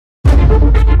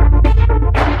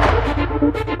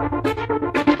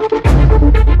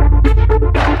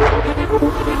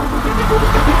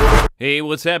Hey,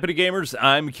 what's happening, gamers?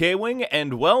 I'm K-Wing,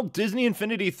 and well, Disney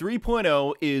Infinity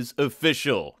 3.0 is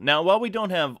official. Now, while we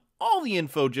don't have all the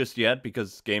info just yet,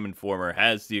 because Game Informer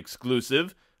has the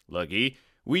exclusive, lucky,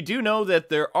 we do know that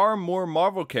there are more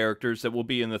Marvel characters that will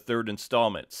be in the third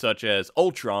installment, such as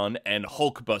Ultron and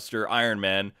Hulkbuster Iron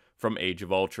Man from Age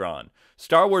of Ultron.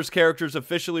 Star Wars characters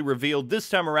officially revealed this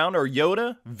time around are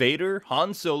Yoda, Vader,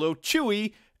 Han Solo,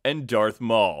 Chewie, and Darth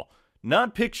Maul.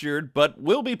 Not pictured, but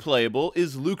will be playable,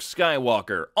 is Luke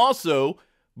Skywalker. Also,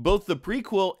 both the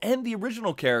prequel and the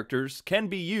original characters can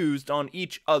be used on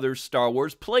each other's Star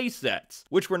Wars playsets,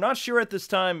 which we're not sure at this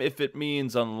time if it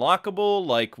means unlockable,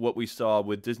 like what we saw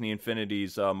with Disney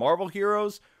Infinity's Marvel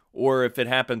heroes, or if it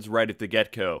happens right at the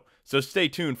get-go. So stay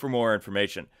tuned for more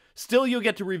information. Still, you'll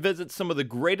get to revisit some of the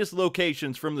greatest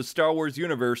locations from the Star Wars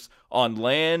universe on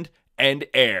land and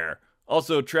air.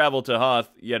 Also, travel to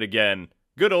Hoth yet again.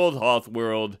 Good old Hoth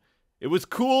world. It was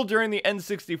cool during the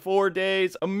N64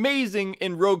 days, amazing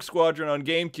in Rogue Squadron on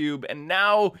GameCube, and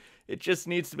now it just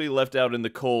needs to be left out in the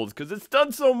cold because it's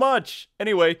done so much.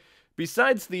 Anyway,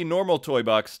 besides the normal toy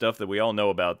box stuff that we all know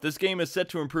about, this game is set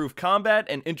to improve combat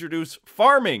and introduce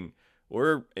farming,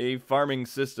 or a farming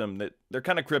system that they're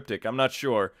kind of cryptic, I'm not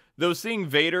sure. Though seeing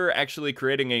Vader actually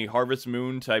creating a Harvest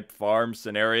Moon type farm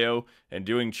scenario and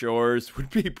doing chores would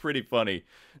be pretty funny.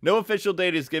 No official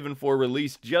date is given for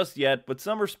release just yet, but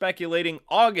some are speculating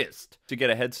August to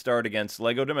get a head start against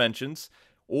LEGO Dimensions,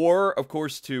 or of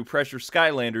course to pressure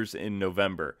Skylanders in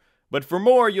November. But for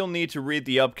more, you'll need to read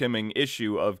the upcoming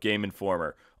issue of Game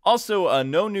Informer. Also,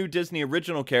 no new Disney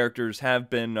original characters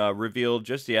have been revealed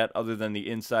just yet, other than the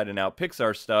Inside and Out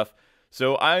Pixar stuff,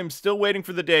 so I'm still waiting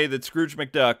for the day that Scrooge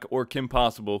McDuck or Kim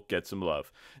Possible get some love.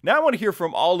 Now I want to hear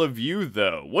from all of you,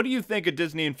 though. What do you think of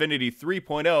Disney Infinity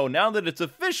 3.0 now that it's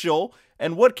official,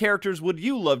 and what characters would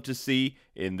you love to see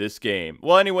in this game?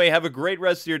 Well, anyway, have a great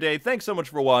rest of your day. Thanks so much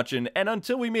for watching, and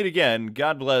until we meet again,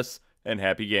 God bless and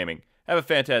happy gaming. Have a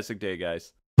fantastic day,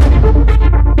 guys.